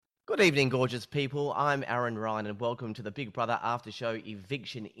Good evening, gorgeous people. I'm Aaron Ryan, and welcome to the Big Brother After Show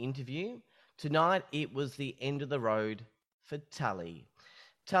Eviction interview. Tonight, it was the end of the road for Tully.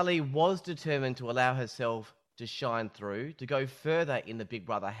 Tully was determined to allow herself to shine through, to go further in the Big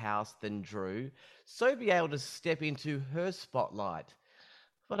Brother house than Drew, so be able to step into her spotlight.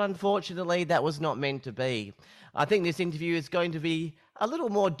 But unfortunately, that was not meant to be. I think this interview is going to be a little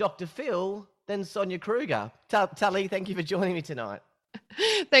more Dr. Phil than Sonia Kruger. Tully, thank you for joining me tonight.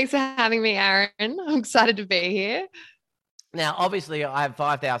 Thanks for having me, Aaron. I'm excited to be here. Now, obviously, I have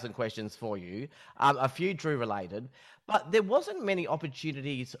 5,000 questions for you, a few Drew related, but there wasn't many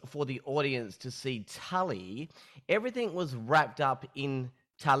opportunities for the audience to see Tully. Everything was wrapped up in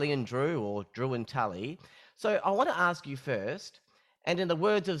Tully and Drew, or Drew and Tully. So I want to ask you first, and in the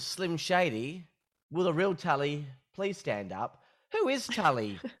words of Slim Shady, will the real Tully please stand up? Who is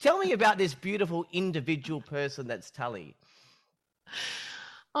Tully? Tell me about this beautiful individual person that's Tully.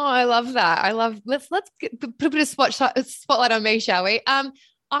 Oh, I love that. Let's put a bit of spotlight on me, shall we?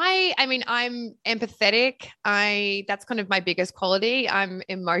 I mean, I'm empathetic. That's kind of my biggest quality. I'm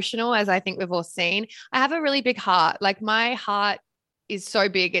emotional, as I think we've all seen. I have a really big heart. Like my heart is so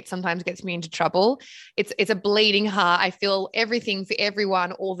big, it sometimes gets me into trouble. It's a bleeding heart. I feel everything for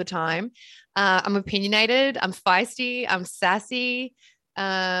everyone all the time. I'm opinionated. I'm feisty. I'm sassy.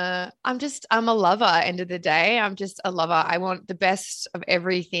 I'm a lover. End of the day, I'm just a lover. I want the best of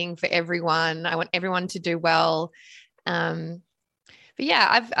everything for everyone. I want everyone to do well. Um, but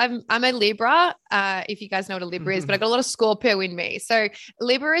yeah, I'm a Libra. If you guys know what a Libra is, but I got a lot of Scorpio in me. So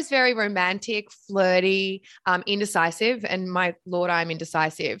Libra is very romantic, flirty, indecisive, and my Lord, I'm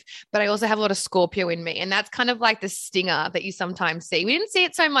indecisive. But I also have a lot of Scorpio in me, and that's kind of like the stinger that you sometimes see. We didn't see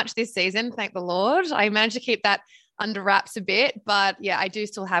it so much this season, thank the Lord. I managed to keep that under wraps a bit, but yeah, I do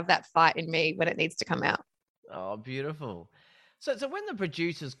still have that fight in me when it needs to come out. Oh, beautiful. So when the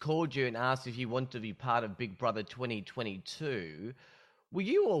producers called you and asked if you want to be part of Big Brother 2022, were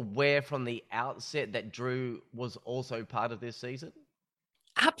you aware from the outset that Drew was also part of this season?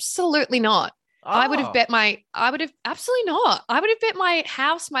 Absolutely not. Oh, I would have absolutely not. I would have bet my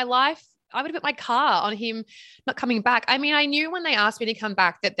house, my life, I would have bet my car on him not coming back. I mean, I knew when they asked me to come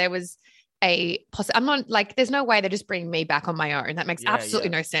back that there was I'm not like, there's no way they're just bringing me back on my own. That makes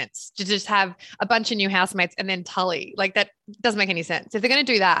absolutely yeah. no sense to just have a bunch of new housemates and then Tully. Like that doesn't make any sense. If they're going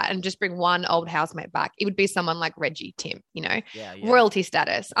to do that and just bring one old housemate back, it would be someone like Reggie Tim, Yeah. royalty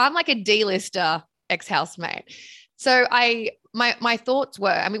status. I'm like a D-lister ex-housemate. So my thoughts were,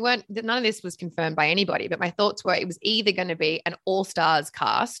 and we weren't, none of this was confirmed by anybody, but my thoughts were it was either going to be an all-stars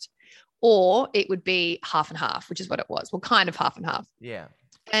cast or it would be half and half, which is what it was. Well, kind of half and half. Yeah.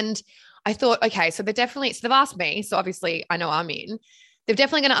 And I thought, okay, so they've asked me. So obviously I know I'm in. They're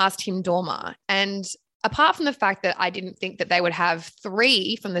definitely going to ask Tim Dormer. And apart from the fact that I didn't think that they would have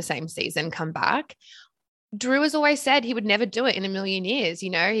 3 from the same season come back, Drew has always said he would never do it in a million years. He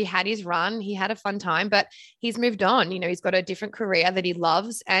had his run, he had a fun time, but he's moved on. He's got a different career that he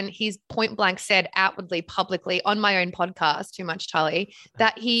loves. And he's point blank said outwardly, publicly on my own podcast, Too Much Tully,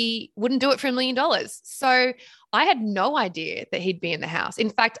 that he wouldn't do it for $1 million. So I had no idea that he'd be in the house. In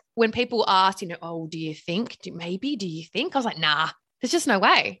fact, when people asked, oh, do you think? Do you think? I was like, nah, there's just no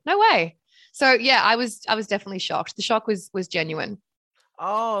way. No way. So yeah, I was definitely shocked. The shock was genuine.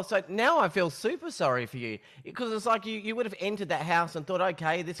 Oh, so now I feel super sorry for you because it's like you would have entered that house and thought,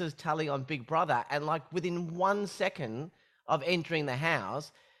 okay, this is Tully on Big Brother. And like within 1 second of entering the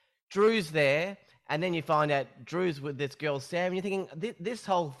house, Drew's there. And then you find out Drew's with this girl, Sam. And you're thinking, this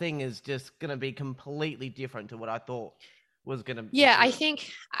whole thing is just going to be completely different to what I thought was going to. Yeah, I think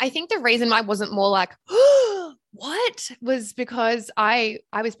the reason I wasn't more like, what, was because I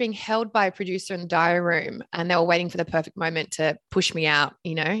was being held by a producer in the diary room and they were waiting for the perfect moment to push me out,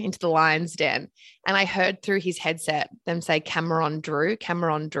 into the lion's den. And I heard through his headset them say Cameron Drew.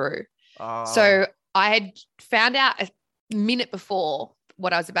 Oh, So I had found out a minute before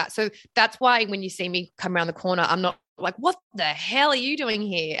what I was about. So that's why when you see me come around the corner, I'm not like, what the hell are you doing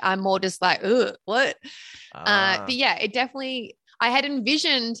here? I'm more just like, ugh, what? But yeah, it definitely, I had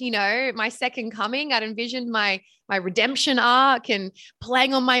envisioned, my second coming. I'd envisioned my redemption arc and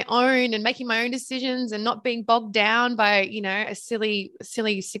playing on my own and making my own decisions and not being bogged down by, a silly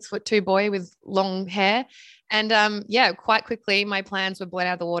 6'2" boy with long hair. And yeah, quite quickly my plans were blown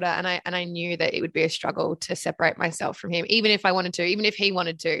out of the water, and I knew that it would be a struggle to separate myself from him, even if I wanted to, even if he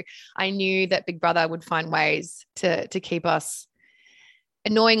wanted to. I knew that Big Brother would find ways to keep us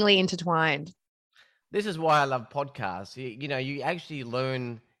annoyingly intertwined. this is why I love podcasts. You actually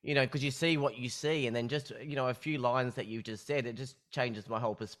learn, because you see what you see, and then just, a few lines that you just said, it just changes my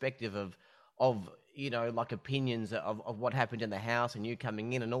whole perspective of like opinions of what happened in the house and you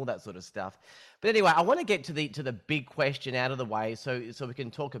coming in and all that sort of stuff. But anyway, I want to get to the big question out of the way so we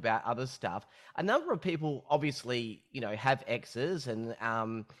can talk about other stuff. A number of people obviously, have exes and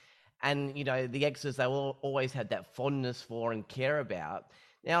the exes they will always had that fondness for and care about.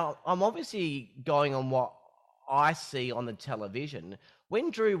 Now, I'm obviously going on what I see on the television. When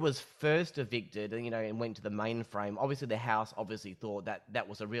Drew was first evicted, and went to the mainframe, obviously the house obviously thought that that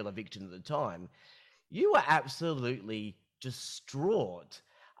was a real eviction at the time. You were absolutely distraught.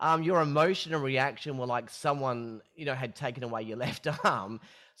 Your emotion and reaction were like someone, had taken away your left arm.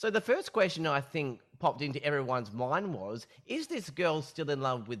 So the first question I think popped into everyone's mind was, is this girl still in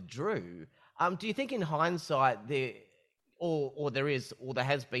love with Drew? Do you think in hindsight there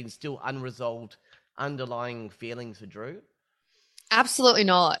has been still unresolved underlying feelings for Drew? Absolutely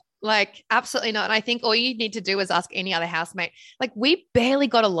not. Like, absolutely not. And I think all you need to do is ask any other housemate. Like, we barely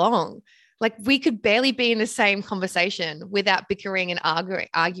got along. Like, we could barely be in the same conversation without bickering and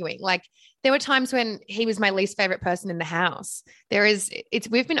arguing. Like, there were times when he was my least favorite person in the house.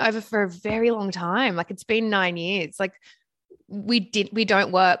 We've been over for a very long time. Like, it's been 9 years. Like, we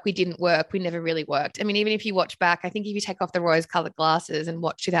didn't work. We never really worked. I mean, even if you watch back, I think if you take off the rose-colored glasses and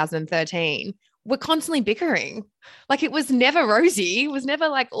watch 2013, we're constantly bickering. Like, it was never rosy. It was never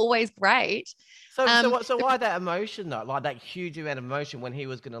like always great. So why that emotion though? Like that huge amount of emotion when he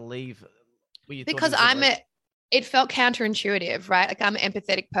was going to leave? Because it felt counterintuitive, right? Like, I'm an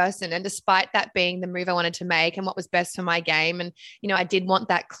empathetic person. And despite that being the move I wanted to make and what was best for my game, and, I did want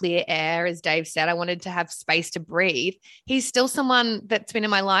that clear air, as Dave said, I wanted to have space to breathe. He's still someone that's been in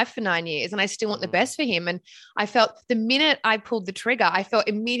my life for 9 years and I still want the best for him. And I felt the minute I pulled the trigger, I felt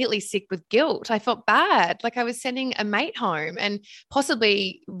immediately sick with guilt. I felt bad. Like I was sending a mate home and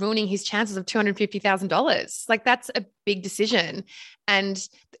possibly ruining his chances of $250,000. Like, that's a big decision. And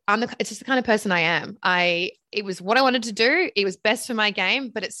it's just the kind of person I am. It was what I wanted to do. It was best for my game,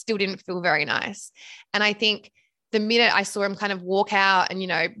 but it still didn't feel very nice. And I think the minute I saw him kind of walk out and,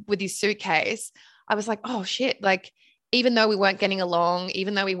 with his suitcase, I was like, oh shit. Like, even though we weren't getting along,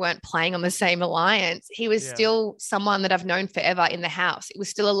 even though we weren't playing on the same alliance, he was still someone that I've known forever in the house. It was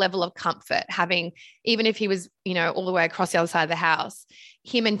still a level of comfort having, even if he was, all the way across the other side of the house,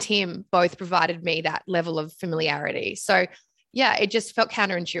 him and Tim both provided me that level of familiarity. So yeah, it just felt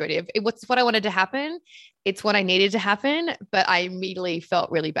counterintuitive. It's what I wanted to happen. It's what I needed to happen, but I immediately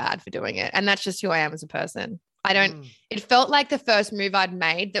felt really bad for doing it. And that's just who I am as a person. It felt like the first move I'd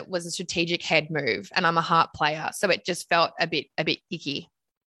made that was a strategic head move, and I'm a heart player. So it just felt a bit icky.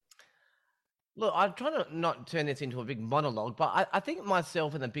 Look, I'm trying to not turn this into a big monologue, but I think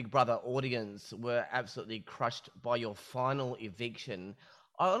myself and the Big Brother audience were absolutely crushed by your final eviction.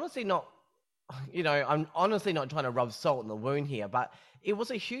 I'm honestly not trying to rub salt in the wound here, but it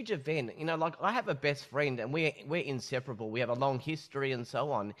was a huge event. Like I have a best friend and we're inseparable. We have a long history and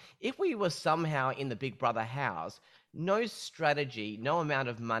so on. If we were somehow in the Big Brother house, no strategy, no amount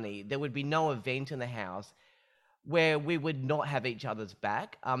of money, there would be no event in the house where we would not have each other's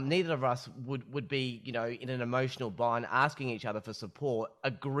back. Neither of us would be, in an emotional bind, asking each other for support,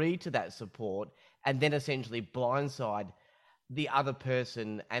 agree to that support, and then essentially blindside the other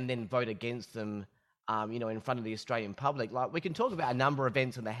person and then vote against them, in front of the Australian public. Like, we can talk about a number of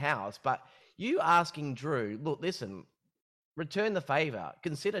events in the house, but you asking Drew, look, listen, return the favor,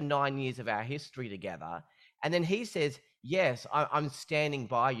 consider 9 years of our history together. And then he says, yes, I'm standing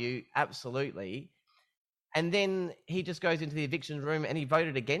by you, absolutely. And then he just goes into the eviction room and he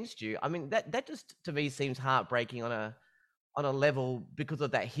voted against you. I mean, that just to me seems heartbreaking on a level because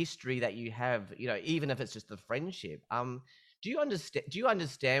of that history that you have, even if it's just a friendship. Do you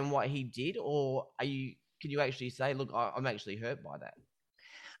understand what he did, or can you actually say, look, I'm actually hurt by that?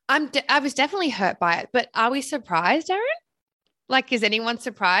 I was definitely hurt by it, but are we surprised, Aaron? Like, is anyone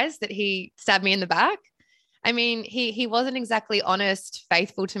surprised that he stabbed me in the back? I mean, he wasn't exactly honest,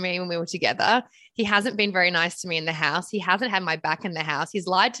 faithful to me when we were together. He hasn't been very nice to me in the house. He hasn't had my back in the house. He's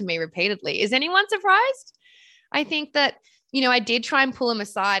lied to me repeatedly. Is anyone surprised? I think that, I did try and pull him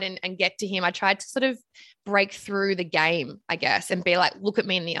aside and get to him. I tried to sort of break through the game, I guess, and be like, look at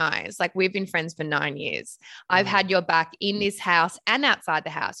me in the eyes. Like, we've been friends for 9 years. I've had your back in this house and outside the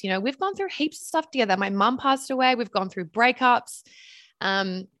house. We've gone through heaps of stuff together. My mum passed away. We've gone through breakups.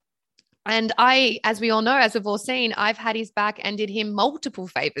 And as we all know, as we've all seen, I've had his back and did him multiple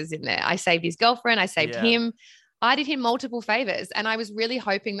favors in there. I saved his girlfriend. I saved him. I did him multiple favors, and I was really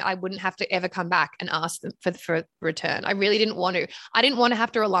hoping that I wouldn't have to ever come back and ask them for return. I really didn't want to. I didn't want to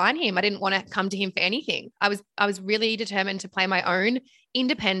have to rely on him. I didn't want to come to him for anything. I was really determined to play my own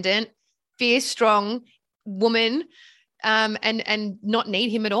independent, fierce, strong woman and not need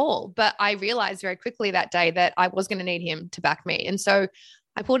him at all. But I realized very quickly that day that I was going to need him to back me. And so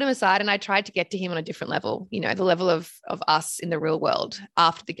I pulled him aside and I tried to get to him on a different level, the level of us in the real world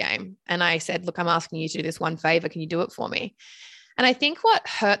after the game. And I said, look, I'm asking you to do this one favor. Can you do it for me? And I think what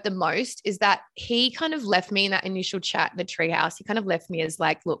hurt the most is that he kind of left me in that initial chat in the treehouse. He kind of left me as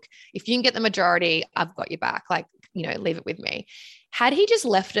like, look, if you can get the majority, I've got your back. Like, leave it with me. Had he just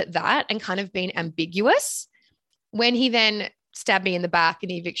left it that and kind of been ambiguous, when he then stabbed me in the back in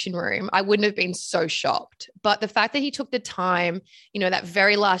the eviction room, I wouldn't have been so shocked. But the fact that he took the time, that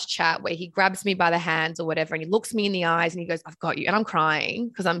very last chat where he grabs me by the hands or whatever, and he looks me in the eyes and he goes, I've got you. And I'm crying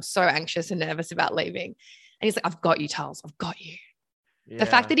because I'm so anxious and nervous about leaving. And he's like, I've got you, Tulls. I've got you. Yeah. The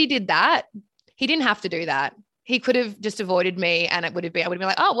fact that he did that, he didn't have to do that. He could have just avoided me and I would have been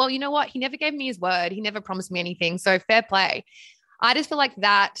like, oh, well, you know what? He never gave me his word. He never promised me anything. So fair play. I just feel like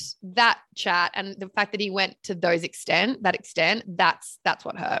that chat and the fact that he went to that extent, that's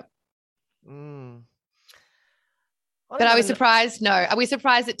what hurt. Mm. But are we surprised? No. Are we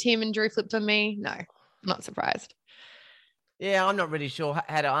surprised that Tim and Drew flipped on me? No, I'm not surprised. Yeah, I'm not really sure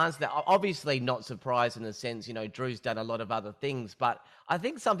how to answer that. Obviously not surprised in the sense, Drew's done a lot of other things, but I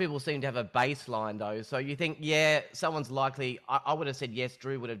think some people seem to have a baseline though. So you think, yeah, someone's likely, I would have said, yes,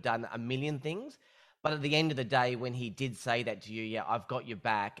 Drew would have done a million things. But at the end of the day, when he did say that to you, yeah, I've got your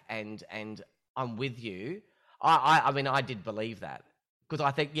back and I'm with you. I mean, I did believe that because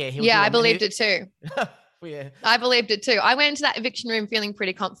I think, yeah, I believed it too. Yeah. I believed it too. I went into that eviction room feeling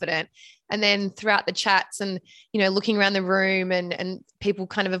pretty confident. And then throughout the chats and, looking around the room and people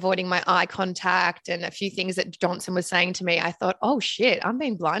kind of avoiding my eye contact and a few things that Johnson was saying to me, I thought, oh shit, I'm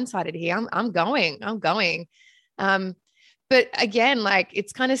being blindsided here. I'm going. But again, like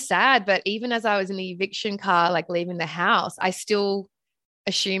it's kind of sad, but even as I was in the eviction car, like leaving the house, I still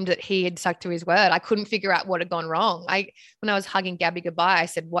assumed that he had stuck to his word. I couldn't figure out what had gone wrong. When I was hugging Gabby goodbye, I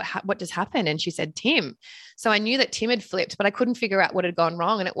said, what just happened? And she said, Tim. So I knew that Tim had flipped, but I couldn't figure out what had gone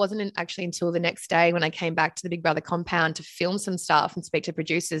wrong. And it wasn't actually until the next day when I came back to the Big Brother compound to film some stuff and speak to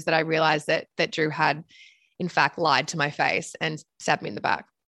producers that I realized that Drew had in fact lied to my face and stabbed me in the back.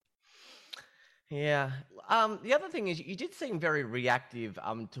 Yeah. The other thing is you did seem very reactive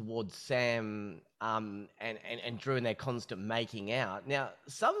towards Sam and Drew and their constant making out. Now,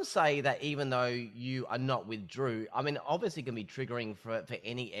 some say that even though you are not with Drew, I mean, obviously it can be triggering for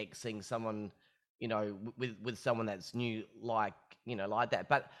any ex seeing someone, with someone that's new like that.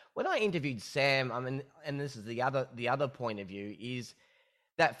 But when I interviewed Sam, I mean, and this is the other point of view is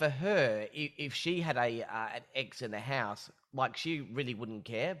that for her, if she had an ex in the house, like she really wouldn't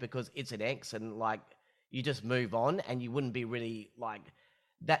care because it's an ex and like you just move on and you wouldn't be really like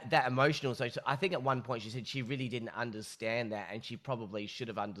that emotional. So I think at one point she said she really didn't understand that and she probably should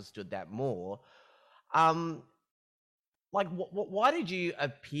have understood that more. Like why did you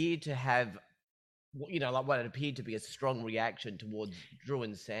appear to have, like what it appeared to be a strong reaction towards Drew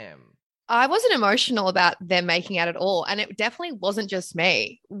and Sam? I wasn't emotional about them making out at all. And it definitely wasn't just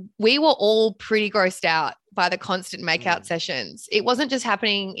me. We were all pretty grossed out by the constant makeout sessions. It wasn't just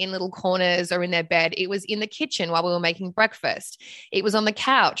happening in little corners or in their bed. It was in the kitchen while we were making breakfast. It was on the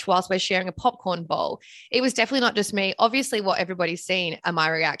couch whilst we're sharing a popcorn bowl. It was definitely not just me. Obviously, what everybody's seen are my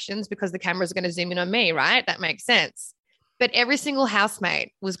reactions because the cameras are going to zoom in on me, right? That makes sense. But every single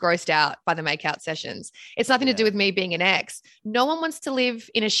housemate was grossed out by the makeout sessions. It's nothing to do with me being an ex. No one wants to live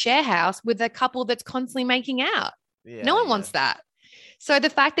in a share house with a couple that's constantly making out. No one wants that. So the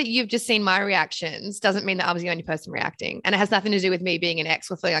fact that you've just seen my reactions doesn't mean that I was the only person reacting. And it has nothing to do with me being an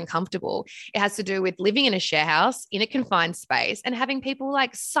ex or feeling uncomfortable. It has to do with living in a share house in a confined space and having people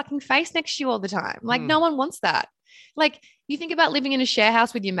like sucking face next to you all the time. Like no one wants that. Like you think about living in a share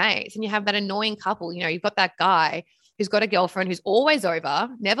house with your mates and you have that annoying couple, you've got that guy who's got a girlfriend who's always over,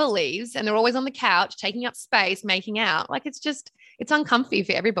 never leaves, and they're always on the couch, taking up space, making out. Like it's uncomfy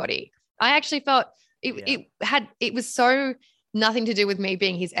for everybody. I actually felt it was so nothing to do with me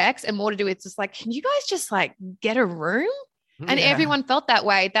being his ex and more to do with just like, can you guys just like get a room? And everyone felt that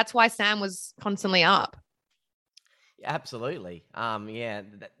way. That's why Sam was constantly up. Absolutely.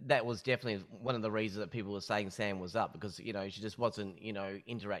 That was definitely one of the reasons that people were saying Sam was up because, she just wasn't,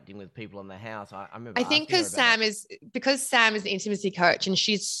 interacting with people in the house. I remember. I think because Sam is an intimacy coach and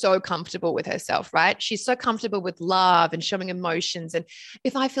she's so comfortable with herself, right? She's so comfortable with love and showing emotions. And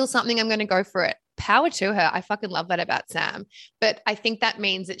if I feel something, I'm going to go for it. Power to her. I fucking love that about Sam. But I think that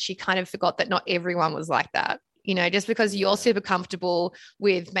means that she kind of forgot that not everyone was like that. Just because you're super comfortable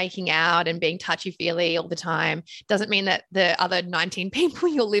with making out and being touchy-feely all the time doesn't mean that the other 19 people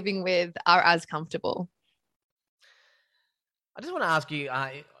you're living with are as comfortable. I just want to ask you,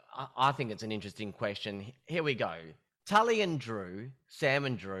 I think it's an interesting question. Here we go. Tully and Drew, Sam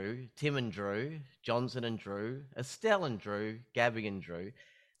and Drew, Tim and Drew, Johnson and Drew, Estelle and Drew, Gabby and Drew.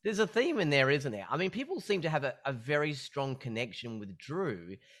 There's a theme in there, isn't there? I mean, people seem to have a very strong connection with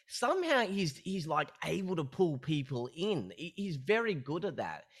Drew. Somehow he's like able to pull people in. He's very good at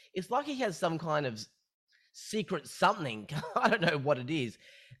that. It's like he has some kind of secret something. I don't know what it is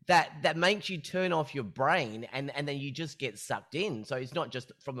that makes you turn off your brain and then you just get sucked in. So it's not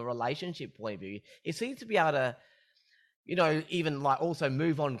just from a relationship point of view. It seems to be able to, even like also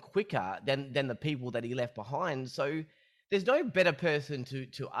move on quicker than the people that he left behind. So there's no better person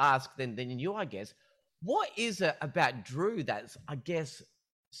to ask than you, I guess. What is it about Drew that's, I guess,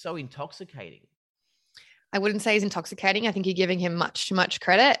 so intoxicating? I wouldn't say he's intoxicating. I think you're giving him much too much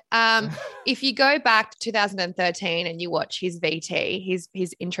credit. If you go back to 2013 and you watch his VT,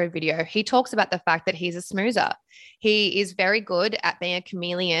 his intro video, he talks about the fact that he's a smoozer. He is very good at being a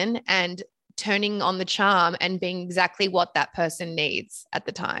chameleon and turning on the charm and being exactly what that person needs at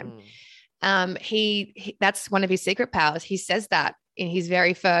the time. He that's one of his secret powers. He says that in his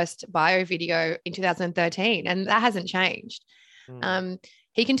very first bio video in 2013, and that hasn't changed.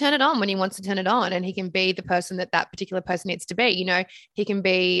 He can turn it on when he wants to turn it on, and he can be the person that particular person needs to be. He can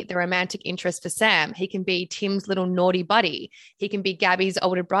be the romantic interest for Sam. He can be Tim's little naughty buddy. He can be Gabby's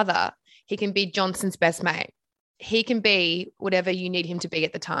older brother. He can be Johnson's best mate. He can be whatever you need him to be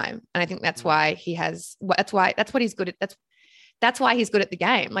at the time. And I think that's why that's what he's good at. That's why he's good at the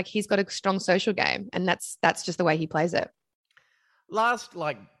game. Like, he's got a strong social game, and that's just the way he plays it. Last,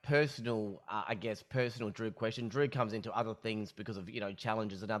 personal Drew question. Drew comes into other things because of,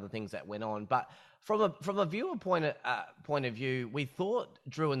 challenges and other things that went on. But from a viewer point of view, we thought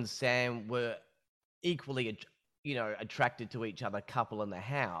Drew and Sam were equally, attracted to each other, couple in the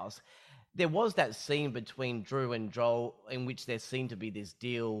house. There was that scene between Drew and Joel in which there seemed to be this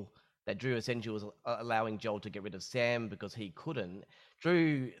deal that Drew essentially was allowing Joel to get rid of Sam because he couldn't.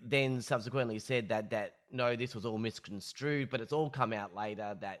 Drew then subsequently said that no, this was all misconstrued, but it's all come out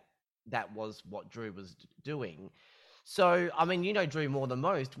later that was what Drew was doing. So, I mean, Drew more than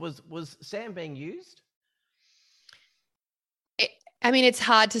most. Was Sam being used? It's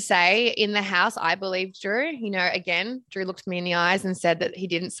hard to say. In the house, I believe Drew. Again, Drew looked me in the eyes and said that he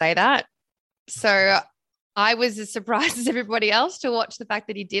didn't say that. So I was as surprised as everybody else to watch the fact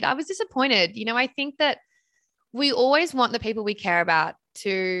that he did. I was disappointed. I think that we always want the people we care about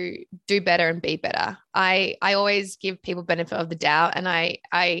to do better and be better. I always give people benefit of the doubt, and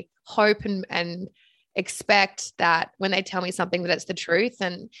I hope and expect that when they tell me something that it's the truth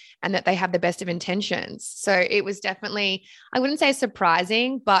and that they have the best of intentions. So it was definitely, I wouldn't say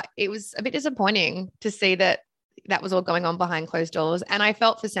surprising, but it was a bit disappointing to see that was all going on behind closed doors. And I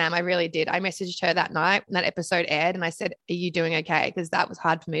felt for Sam. I really did. I messaged her that night when that episode aired, and I said, "Are you doing okay?" Because that was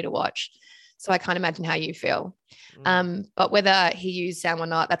hard for me to watch. So I can't imagine how you feel. But whether he used Sam or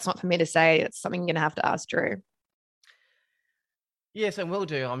not, that's not for me to say. It's something you're going to have to ask Drew. Yes, and will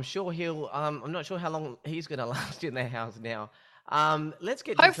do. I'm sure he'll. I'm not sure how long he's going to last in the house now. Let's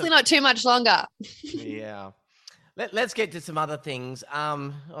get hopefully not too much longer. Yeah. Let's get to some other things.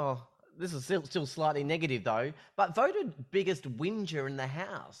 This is still slightly negative though. But voted biggest whinger in the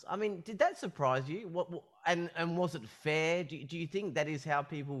house. I mean, did that surprise you? And was it fair? Do you think that is how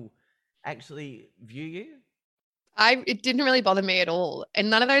people actually view you? It didn't really bother me at all. And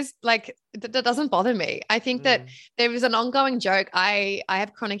none of those, that doesn't bother me. I think that there was an ongoing joke. I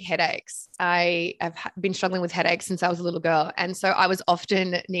have chronic headaches. I have been struggling with headaches since I was a little girl. And so I was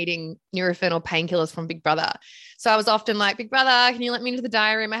often needing Nurofen or painkillers from Big Brother. So I was often like, "Big Brother, can you let me into the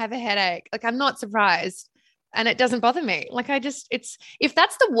diary room? I have a headache." I'm not surprised, and it doesn't bother me. If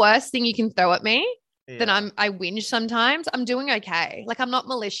that's the worst thing you can throw at me, then I whinge sometimes. I'm doing okay. I'm not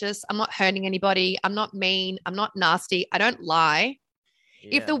malicious. I'm not hurting anybody. I'm not mean. I'm not nasty. I don't lie.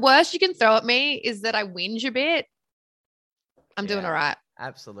 Yeah. If the worst you can throw at me is that I whinge a bit, I'm doing all right.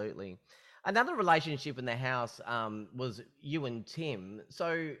 Absolutely. Another relationship in the house was you and Tim.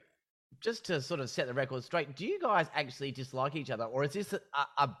 So just to sort of set the record straight, do you guys actually dislike each other, or is this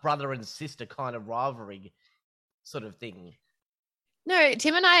a brother and sister kind of rivalry sort of thing? No,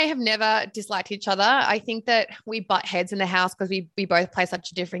 Tim and I have never disliked each other. I think that we butt heads in the house because we both play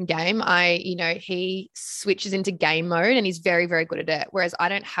such a different game. He switches into game mode and he's very, very good at it, whereas I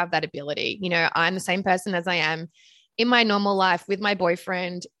don't have that ability. I'm the same person as I am in my normal life with my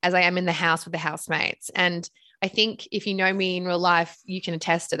boyfriend as I am in the house with the housemates. And I think if you know me in real life, you can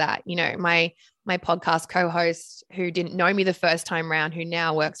attest to that. My my podcast co-host, who didn't know me the first time round, who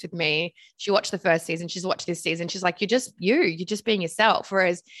now works with me. She watched the first season. She's watched this season. She's like, you're just being yourself.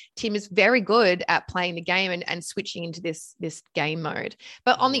 Whereas Tim is very good at playing the game and switching into this game mode.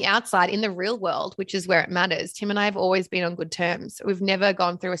 But on the outside, in the real world, which is where it matters, Tim and I have always been on good terms. We've never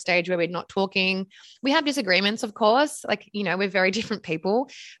gone through a stage where we're not talking. We have disagreements, of course. Like, we're very different people,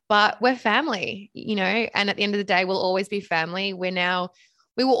 but we're family, and at the end of the day, we'll always be family.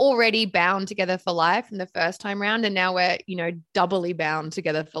 We were already bound together for life in the first time round, and now we're, doubly bound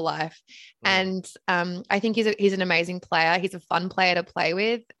together for life. And I think he's an amazing player. He's a fun player to play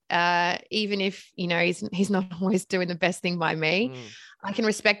with, even if he's not always doing the best thing by me. I can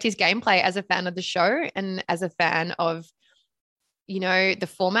respect his gameplay as a fan of the show and as a fan of the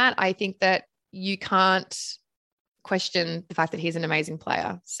format. I think that you can't question the fact that he's an amazing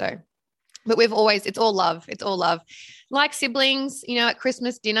player. So. But it's all love. It's all love. Like siblings, at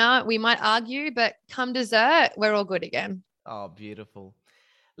Christmas dinner, we might argue, but come dessert, we're all good again. Oh, beautiful.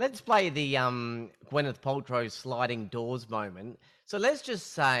 Let's play the Gwyneth Paltrow sliding doors moment. So let's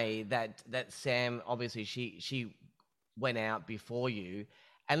just say that Sam, obviously she went out before you,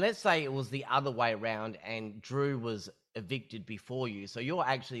 and let's say it was the other way around and Drew was evicted before you. So you're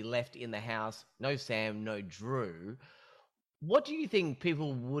actually left in the house, no Sam, no Drew. What do you think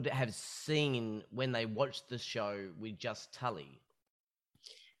people would have seen when they watched the show with just Tully?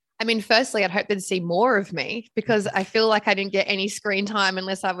 I mean, firstly, I'd hope they'd see more of me, because I feel like I didn't get any screen time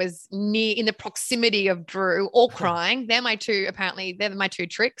unless I was in the proximity of Drew or crying. They're my two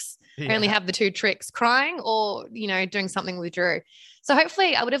tricks. Yeah. I only have the two tricks: crying or, doing something with Drew. So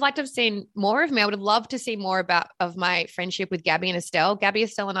hopefully I would have liked to have seen more of me. I would have loved to see more of my friendship with Gabby and Estelle. Gabby,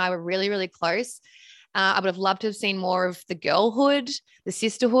 Estelle and I were really, really close. I would have loved to have seen more of the girlhood, the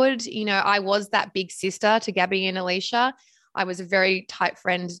sisterhood. I was that big sister to Gabby and Alicia. I was a very tight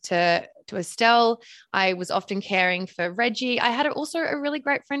friend to Estelle. I was often caring for Reggie. I had also a really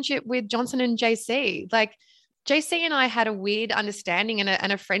great friendship with Johnson and JC. Like, JC and I had a weird understanding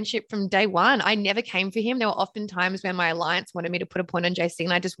and a friendship from day one. I never came for him. There were often times when my alliance wanted me to put a point on JC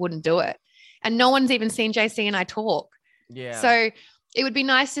and I just wouldn't do it. And no one's even seen JC and I talk. Yeah. So it would be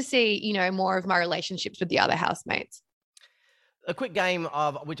nice to see, more of my relationships with the other housemates. A quick game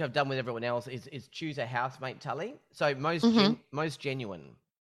of which I've done with everyone else is choose a housemate, Tully. So most genuine.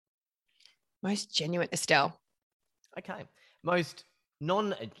 Most genuine, Estelle. Okay. Most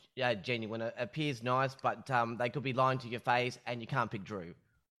non-genuine appears nice, but they could be lying to your face and you can't pick Drew.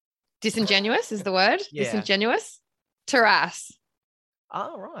 Disingenuous is the word. Yeah. Disingenuous. Terrace.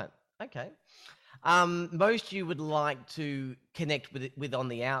 Oh, right. Okay. Most you would like to connect with on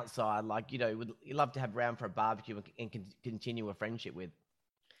the outside, like, would you love to have around for a barbecue and continue a friendship with?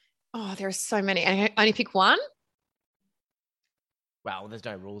 Oh, there are so many. And I only pick one? Well, there's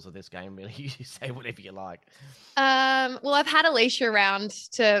no rules of this game, really. You say whatever you like. Well, I've had Alicia around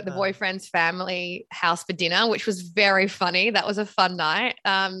to the boyfriend's family house for dinner, which was very funny. That was a fun night.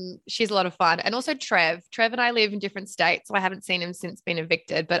 She's a lot of fun. And also Trev. Trev and I live in different states, so I haven't seen him since being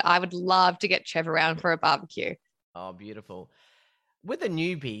evicted, but I would love to get Trev around for a barbecue. Oh, beautiful. With the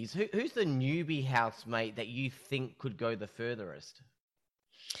newbies, who's the newbie housemate that you think could go the furthest?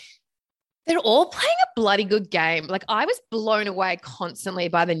 They're all playing a bloody good game. Like, I was blown away constantly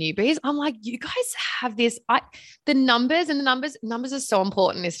by the newbies. I'm like, you guys have this. The numbers are so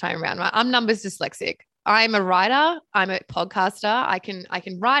important this time around. Right? I'm numbers dyslexic. I'm a writer. I'm a podcaster. I can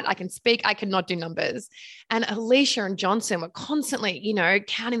write. I can speak. I cannot do numbers. And Alicia and Johnson were constantly,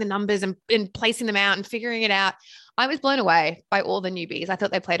 counting the numbers and placing them out and figuring it out. I was blown away by all the newbies. I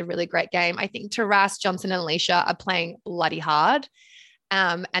thought they played a really great game. I think Taras, Johnson, and Alicia are playing bloody hard.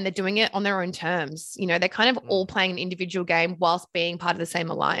 And they're doing it on their own terms. They're kind of all playing an individual game whilst being part of the same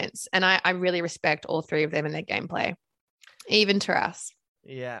alliance. And I really respect all three of them in their gameplay, even Taras.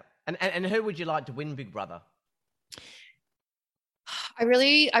 Yeah. And who would you like to win Big Brother? I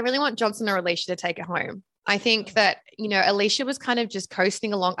really want Johnson or Alicia to take it home. I think that, Alicia was kind of just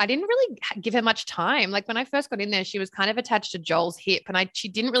coasting along. I didn't really give her much time. Like, when I first got in there, she was kind of attached to Joel's hip and she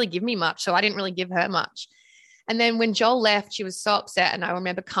didn't really give me much. So I didn't really give her much. And then when Joel left, she was so upset. And I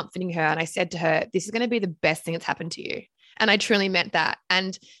remember comforting her. And I said to her, this is going to be the best thing that's happened to you. And I truly meant that.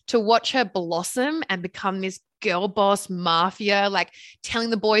 And to watch her blossom and become this girl boss mafia, like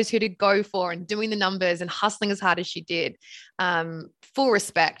telling the boys who to go for and doing the numbers and hustling as hard as she did. Full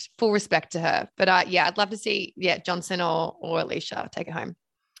respect to her. But I'd love to see, Johnson or Alicia take it home.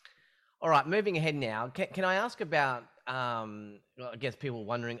 All right, moving ahead now. Can I ask about, I guess people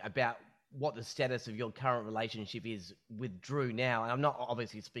wondering about what the status of your current relationship is with Drew now. And I'm not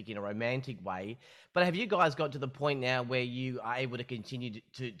obviously speaking in a romantic way, but have you guys got to the point now where you are able to continue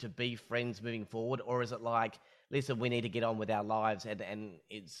to be friends moving forward? Or is it like, listen, we need to get on with our lives and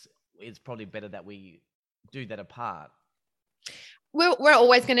it's probably better that we do that apart? We're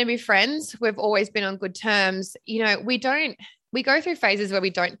always going to be friends. We've always been on good terms. We go through phases where we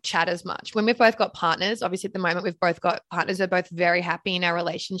don't chat as much. When we've both got partners, obviously at the moment we've both got partners, we're both very happy in our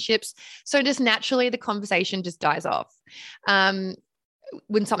relationships. So just naturally the conversation just dies off.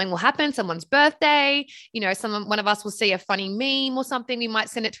 When something will happen, someone's birthday, one of us will see a funny meme or something, we might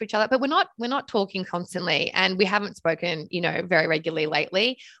send it to each other, but we're not talking constantly, and we haven't spoken, very regularly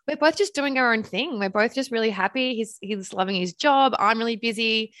lately. We're both just doing our own thing. We're both just really happy. He's loving his job. I'm really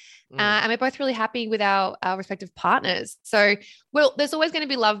busy. And we're both really happy with our respective partners. So, there's always going to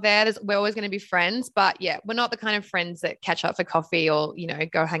be love there. We're always going to be friends, but yeah, we're not the kind of friends that catch up for coffee or,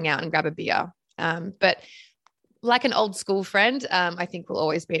 go hang out and grab a beer. But like an old school friend, I think we'll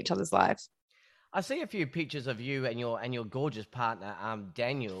always be in each other's lives. I see a few pictures of you and your gorgeous partner,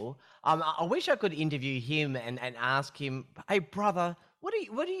 Daniel. I wish I could interview him and ask him, hey brother, what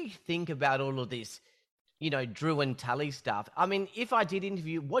do you think about all of this, Drew and Tully stuff? I mean, if I did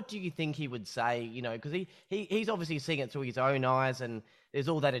interview, what do you think he would say? Because he's obviously seeing it through his own eyes, and there's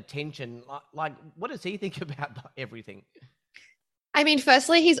all that attention. Like, what does he think about everything? I mean,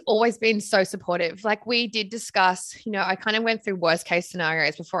 firstly, he's always been so supportive. Like we did discuss, I kind of went through worst case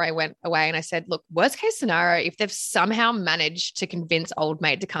scenarios before I went away. And I said, look, worst case scenario, if they've somehow managed to convince old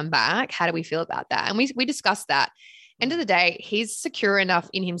mate to come back, how do we feel about that? And we discussed that. End of the day, he's secure enough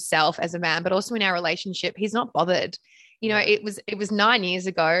in himself as a man, but also in our relationship, he's not bothered. It was 9 years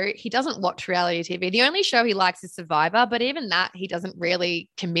ago. He doesn't watch reality TV. The only show he likes is Survivor, but even that he doesn't really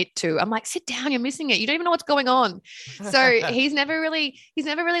commit to. I'm like, sit down, you're missing it. You don't even know what's going on. So he's never really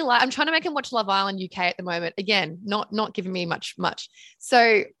like, I'm trying to make him watch Love Island UK at the moment. Again, not giving me much.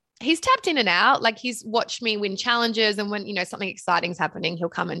 So he's tapped in and out. Like he's watched me win challenges, and when, something exciting's happening, he'll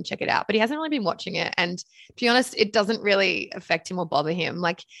come and check it out, but he hasn't really been watching it. And to be honest, it doesn't really affect him or bother him.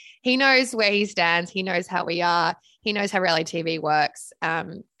 Like he knows where he stands. He knows how we are. He knows how reality TV works.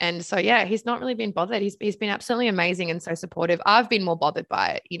 And so, yeah, he's not really been bothered. He's been absolutely amazing and so supportive. I've been more bothered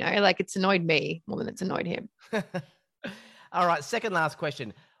by it, like it's annoyed me more than it's annoyed him. All right. Second last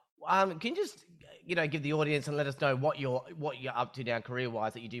question. Can you just, give the audience and let us know what you're up to now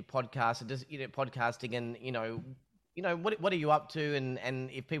career-wise, that you do podcasts and just, podcasting and, what are you up to?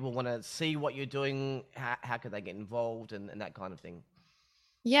 And if people want to see what you're doing, how could they get involved and that kind of thing?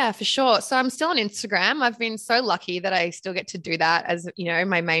 Yeah, for sure. So I'm still on Instagram. I've been so lucky that I still get to do that as,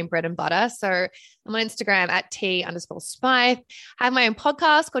 my main bread and butter. So I'm on Instagram at @T_Spythe. I have my own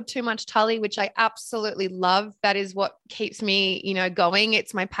podcast called Too Much Tully, which I absolutely love. That is what keeps me, going.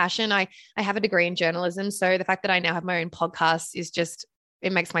 It's my passion. I have a degree in journalism. So the fact that I now have my own podcast is just,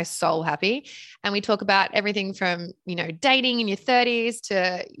 it makes my soul happy. And we talk about everything from, dating in your 30s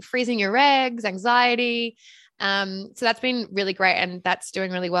to freezing your eggs, anxiety. So that's been really great, and that's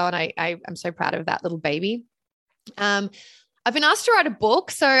doing really well. And I'm so proud of that little baby. I've been asked to write a book,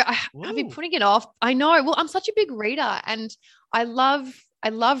 so I've been putting it off. I know. Well, I'm such a big reader, and I love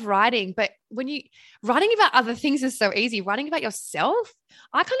writing, but writing about other things is so easy. Writing about yourself,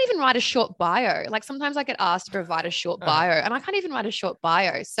 I can't even write a short bio. Like sometimes I get asked to provide a short bio, and I can't even write a short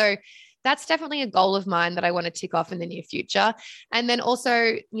bio. So that's definitely a goal of mine that I want to tick off in the near future. And then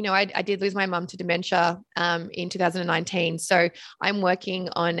also, I did lose my mum to dementia in 2019. So I'm working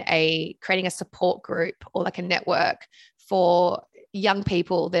on creating a support group or like a network for young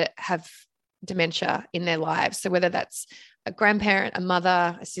people that have dementia in their lives. So whether that's a grandparent, a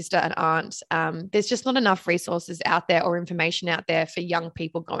mother, a sister, an aunt, there's just not enough resources out there or information out there for young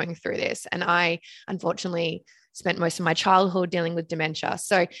people going through this. And I, unfortunately, spent most of my childhood dealing with dementia.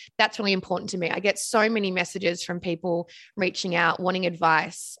 So that's really important to me. I get so many messages from people reaching out, wanting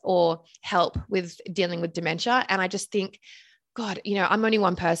advice or help with dealing with dementia. And I just think, God, I'm only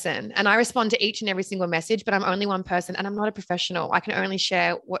one person, and I respond to each and every single message, but I'm only one person and I'm not a professional. I can only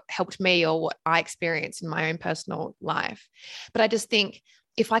share what helped me or what I experienced in my own personal life. But I just think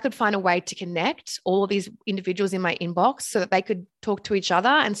if I could find a way to connect all of these individuals in my inbox so that they could talk to each other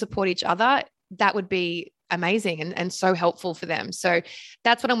and support each other, that would be amazing and so helpful for them. So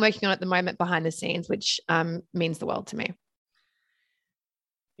that's what I'm working on at the moment behind the scenes, which means the world to me.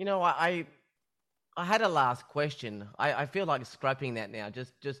 I had a last question. I feel like scrapping that now,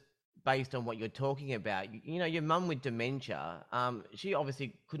 just based on what you're talking about. Your mum with dementia, she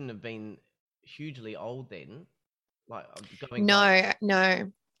obviously couldn't have been hugely old then. Like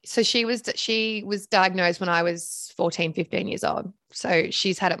No. So she was diagnosed when I was 14, 15 years old. So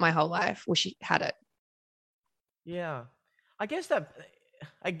she's had it my whole life. Well, she had it. Yeah. I guess that,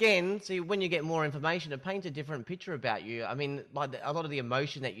 again, see, when you get more information, it paints a different picture about you. I mean, like a lot of the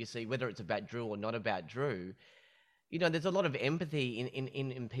emotion that you see, whether it's about Drew or not about Drew, there's a lot of empathy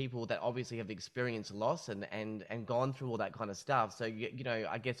in people that obviously have experienced loss and gone through all that kind of stuff. So,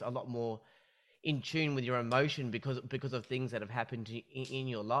 I guess a lot more in tune with your emotion because of things that have happened in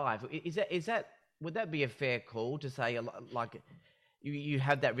your life. Is that would that be a fair call to say like you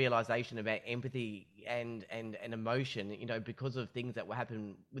have that realization about empathy and emotion, because of things that were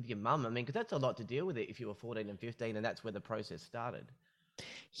happening with your mum? I mean, because that's a lot to deal with it if you were 14 and 15, and that's where the process started.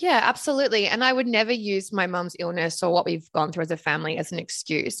 Yeah, absolutely. And I would never use my mum's illness or what we've gone through as a family as an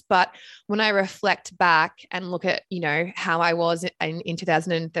excuse. But when I reflect back and look at, how I was in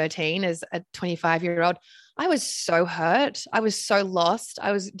 2013 as a 25-year-old, I was so hurt. I was so lost.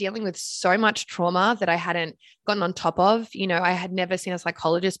 I was dealing with so much trauma that I hadn't gotten on top of. I had never seen a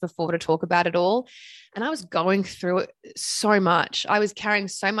psychologist before to talk about it all. And I was going through it so much. I was carrying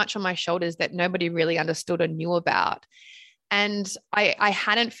so much on my shoulders that nobody really understood or knew about. And I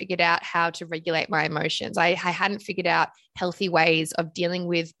hadn't figured out how to regulate my emotions. I hadn't figured out healthy ways of dealing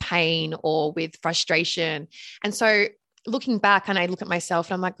with pain or with frustration. And so looking back, and I look at myself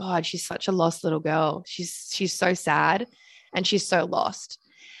and I'm like, God, she's such a lost little girl. She's so sad and she's so lost.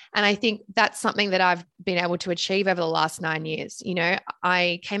 And I think that's something that I've been able to achieve over the last 9 years.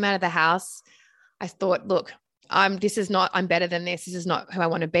 I came out of the house. I thought, look, I'm better than this. This is not who I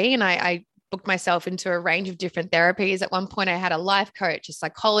want to be. And I booked myself into a range of different therapies. At one point, I had a life coach, a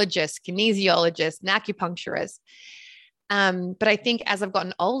psychologist, kinesiologist, an acupuncturist. But I think as I've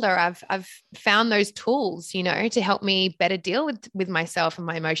gotten older, I've found those tools, to help me better deal with myself and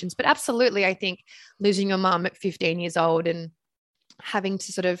my emotions. But absolutely, I think losing your mum at 15 years old and having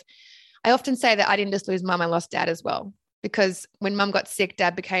to I often say that I didn't just lose mum, I lost dad as well. Because when mum got sick,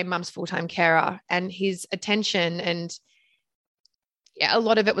 dad became mum's full-time carer, and his attention and a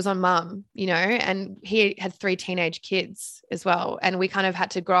lot of it was on mum, and he had 3 teenage kids as well. And we kind of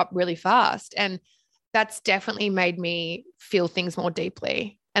had to grow up really fast. And that's definitely made me feel things more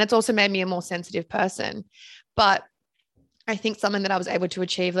deeply. And it's also made me a more sensitive person. But I think something that I was able to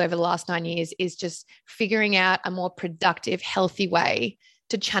achieve over the last 9 years is just figuring out a more productive, healthy way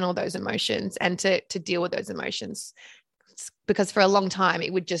to channel those emotions and to deal with those emotions. Because for a long time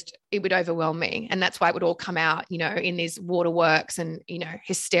it would overwhelm me, and that's why it would all come out in these waterworks and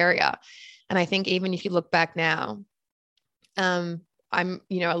hysteria. And I think even if you look back now, I'm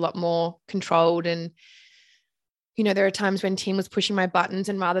a lot more controlled. And there are times when Tim was pushing my buttons,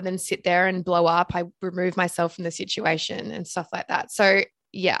 and rather than sit there and blow up, I remove myself from the situation and stuff like that. So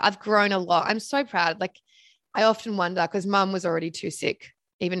yeah, I've grown a lot. I'm so proud. Like, I often wonder, because mum was already too sick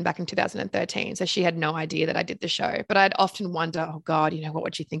even back in 2013. So she had no idea that I did the show. But I'd often wonder, oh God, what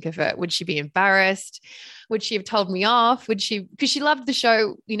would she think of it? Would she be embarrassed? Would she have told me off? Would she, because she loved the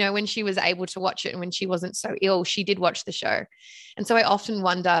show, when she was able to watch it and when she wasn't so ill, she did watch the show. And so I often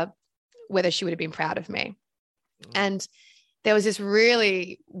wonder whether she would have been proud of me. And there was this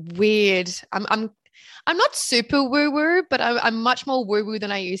really weird, I'm not super woo-woo, but I'm much more woo-woo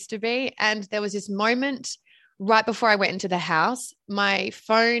than I used to be. And there was this moment right before I went into the house, my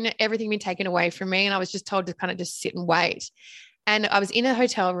phone, everything been taken away from me. And I was just told to kind of just sit and wait. And I was in a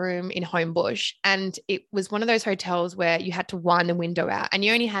hotel room in Homebush, and it was one of those hotels where you had to wind the window out, and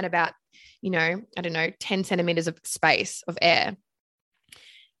you only had about, I don't know, 10 centimeters of space of air.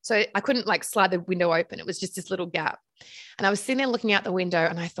 So I couldn't slide the window open. It was just this little gap. And I was sitting there looking out the window,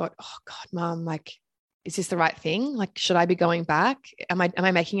 and I thought, oh God, Mum, is this the right thing? Should I be going back? Am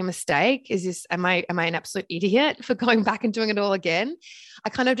I making a mistake? Am I an absolute idiot for going back and doing it all again? I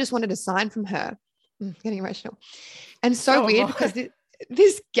kind of just wanted a sign from her. I'm getting emotional. And so weird, because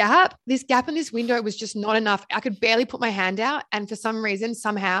this gap in this window was just not enough. I could barely put my hand out. And for some reason,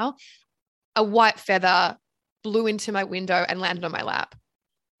 somehow a white feather blew into my window and landed on my lap.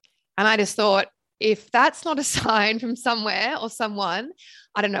 And I just thought, if that's not a sign from somewhere or someone,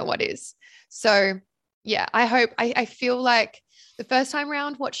 I don't know what is. So yeah, I feel like the first time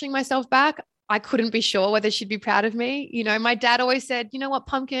around watching myself back, I couldn't be sure whether she'd be proud of me. My dad always said, you know what,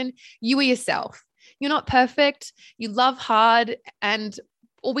 Pumpkin, you are yourself. You're not perfect. You love hard. And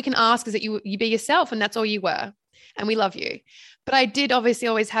all we can ask is that you be yourself. And that's all you were. And we love you. But I did obviously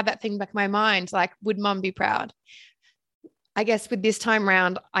always have that thing back in my mind, would Mum be proud? I guess with this time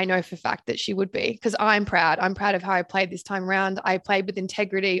round, I know for a fact that she would be, because I'm proud. I'm proud of how I played this time round. I played with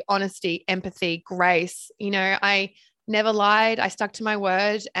integrity, honesty, empathy, grace. I never lied. I stuck to my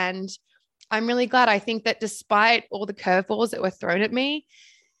word, and I'm really glad. I think that despite all the curveballs that were thrown at me,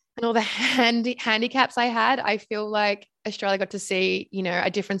 and all the handicaps I had, I feel like Australia got to see, a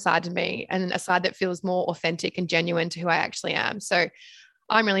different side to me and a side that feels more authentic and genuine to who I actually am. So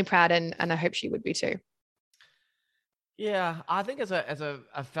I'm really proud, and I hope she would be too. Yeah, I think as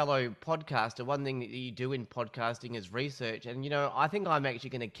a fellow podcaster, one thing that you do in podcasting is research, and I think I'm actually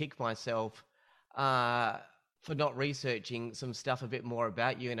going to kick myself uh, for not researching some stuff a bit more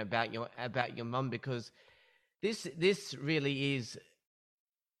about you and about your mum, because this really is,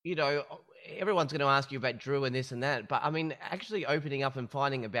 you know, everyone's going to ask you about Drew and this and that, but I mean, actually opening up and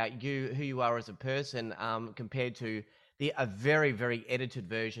finding about you, who you are as a person, compared to a very, very edited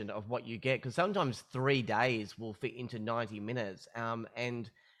version of what you get, because sometimes 3 days will fit into 90 minutes. And,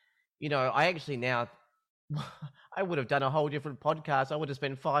 I actually now, I would have done a whole different podcast. I would have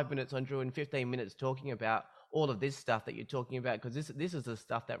spent 5 minutes on Drew and 15 minutes talking about all of this stuff that you're talking about, because this is the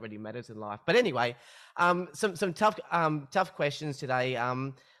stuff that really matters in life. But anyway, some tough questions today.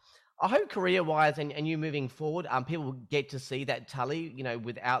 I hope career-wise and you moving forward, people get to see that Tully,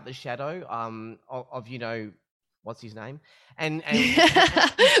 without the shadow of what's his name, and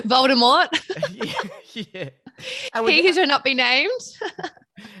Voldemort. yeah, yeah, and He who shall not be named.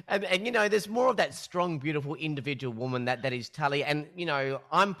 and there's more of that strong, beautiful individual woman that is Tully, and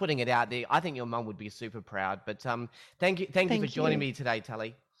I'm putting it out there. I think your mum would be super proud. But thank you for Thank joining you. me today,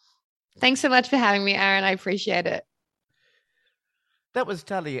 Tully. Thanks so much for having me, Aaron. I appreciate it. That was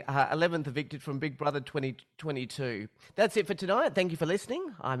Tully, 11th evicted from Big Brother 2022. That's it for tonight. Thank you for listening.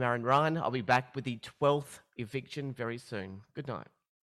 I'm Aaron Ryan. I'll be back with the 12th eviction very soon. Good night.